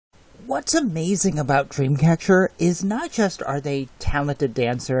what's amazing about Dreamcatcher is not just are they talented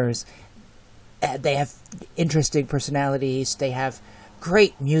dancers, they have interesting personalities, they have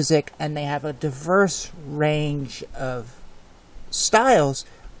great music, and they have a diverse range of styles,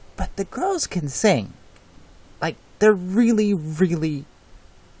 but the girls can sing. Like, they're really, really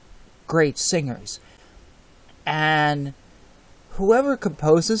great singers. And whoever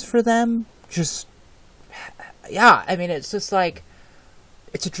composes for them, just, yeah, I mean, it's just like,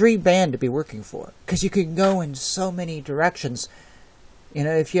 it's a dream band to be working for. Because you can go in so many directions. You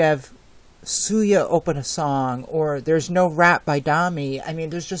know, if you have Suya open a song, or there's no rap by Dami, I mean,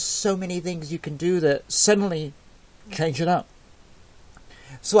 there's just so many things you can do that suddenly change it up.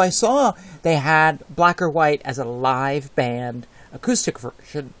 So I saw they had Black or White as a live band acoustic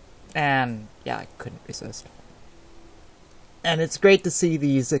version, and yeah, I couldn't resist. And it's great to see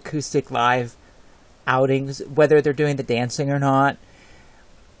these acoustic live outings, whether they're doing the dancing or not.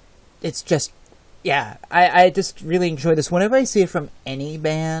 It's just, yeah, I just really enjoy this. Whenever I see it from any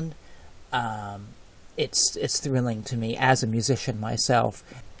band, it's thrilling to me as a musician myself.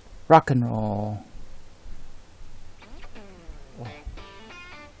 Rock and roll.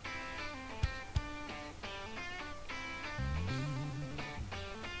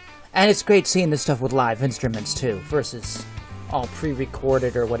 And it's great seeing this stuff with live instruments too, versus all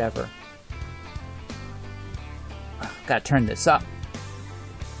pre-recorded or whatever. Gotta turn this up.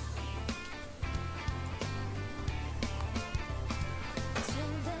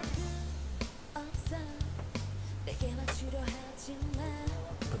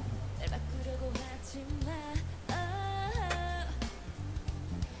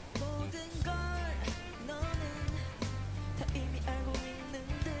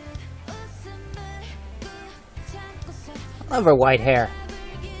 Love her white hair.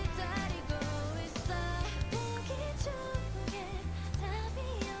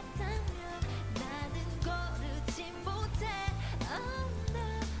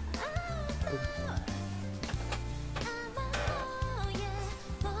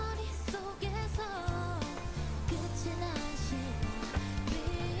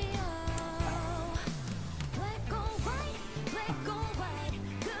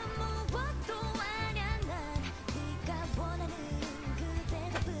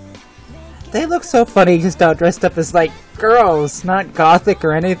 They look so funny just all dressed up as, like, girls, not gothic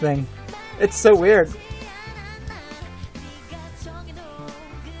or anything. It's so weird.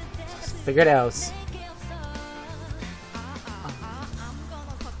 Figured out.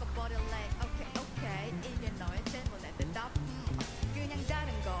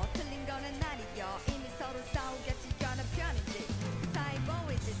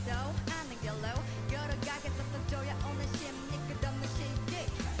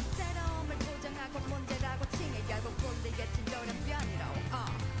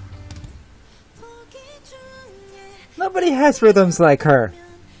 Nobody has rhythms like her.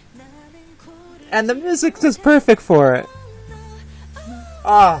 And the music's just perfect for it.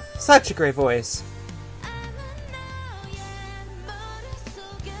 Ah, oh, such a great voice.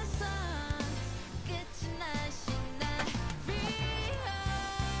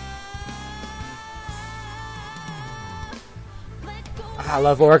 I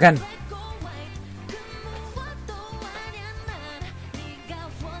love organ.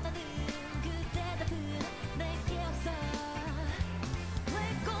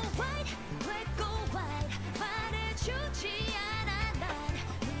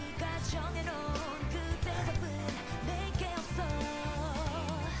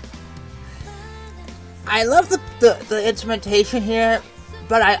 I love the instrumentation here,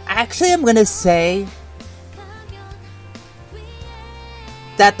 but I actually am going to say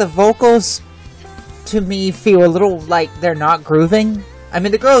that the vocals, to me, feel a little like they're not grooving. I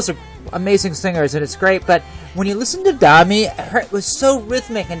mean, the girls are amazing singers, and it's great, but when you listen to Dami, it was so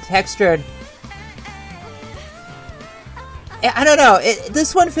rhythmic and textured. I don't know,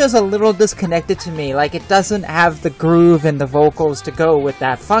 this one feels a little disconnected to me, like it doesn't have the groove in the vocals to go with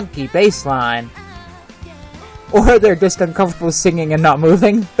that funky bass line. Or they're just uncomfortable singing and not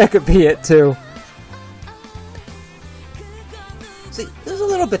moving. That could be it, too. See, there's a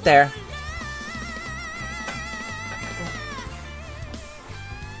little bit there.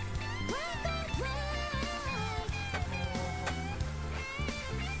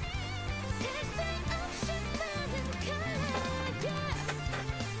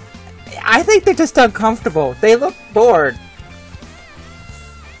 I think they're just uncomfortable. They look bored.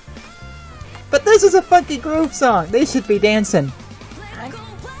 But this is a funky groove song. They should be dancing.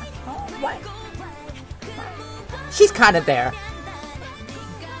 She's kind of there.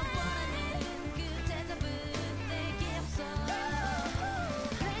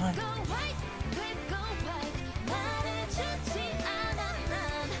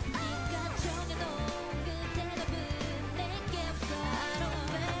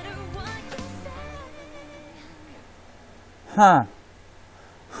 Huh.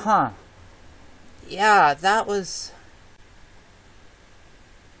 Huh. Yeah, that was...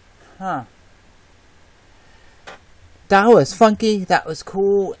 Huh. That was funky. That was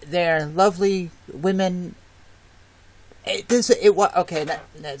cool. They're lovely women. Okay.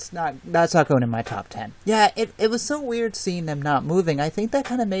 That's not going in my top 10. Yeah, it was so weird seeing them not moving. I think that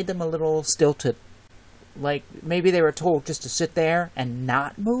kind of made them a little stilted. Like maybe they were told just to sit there and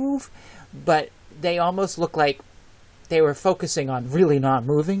not move, but they almost looked like they were focusing on really not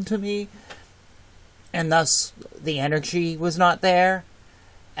moving to me, and thus the energy was not there,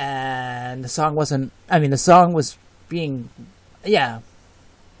 and the song wasn't. I mean, the song was being, yeah.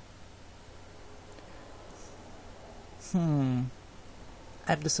 I'm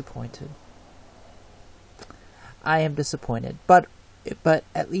disappointed. I am disappointed, but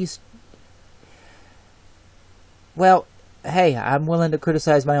at least, well, hey, I'm willing to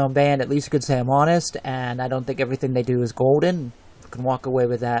criticize my own band. At least you could say I'm honest, and I don't think everything they do is golden. You can walk away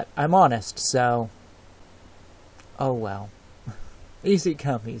with that. I'm honest, so, oh well. Easy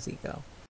come, easy go.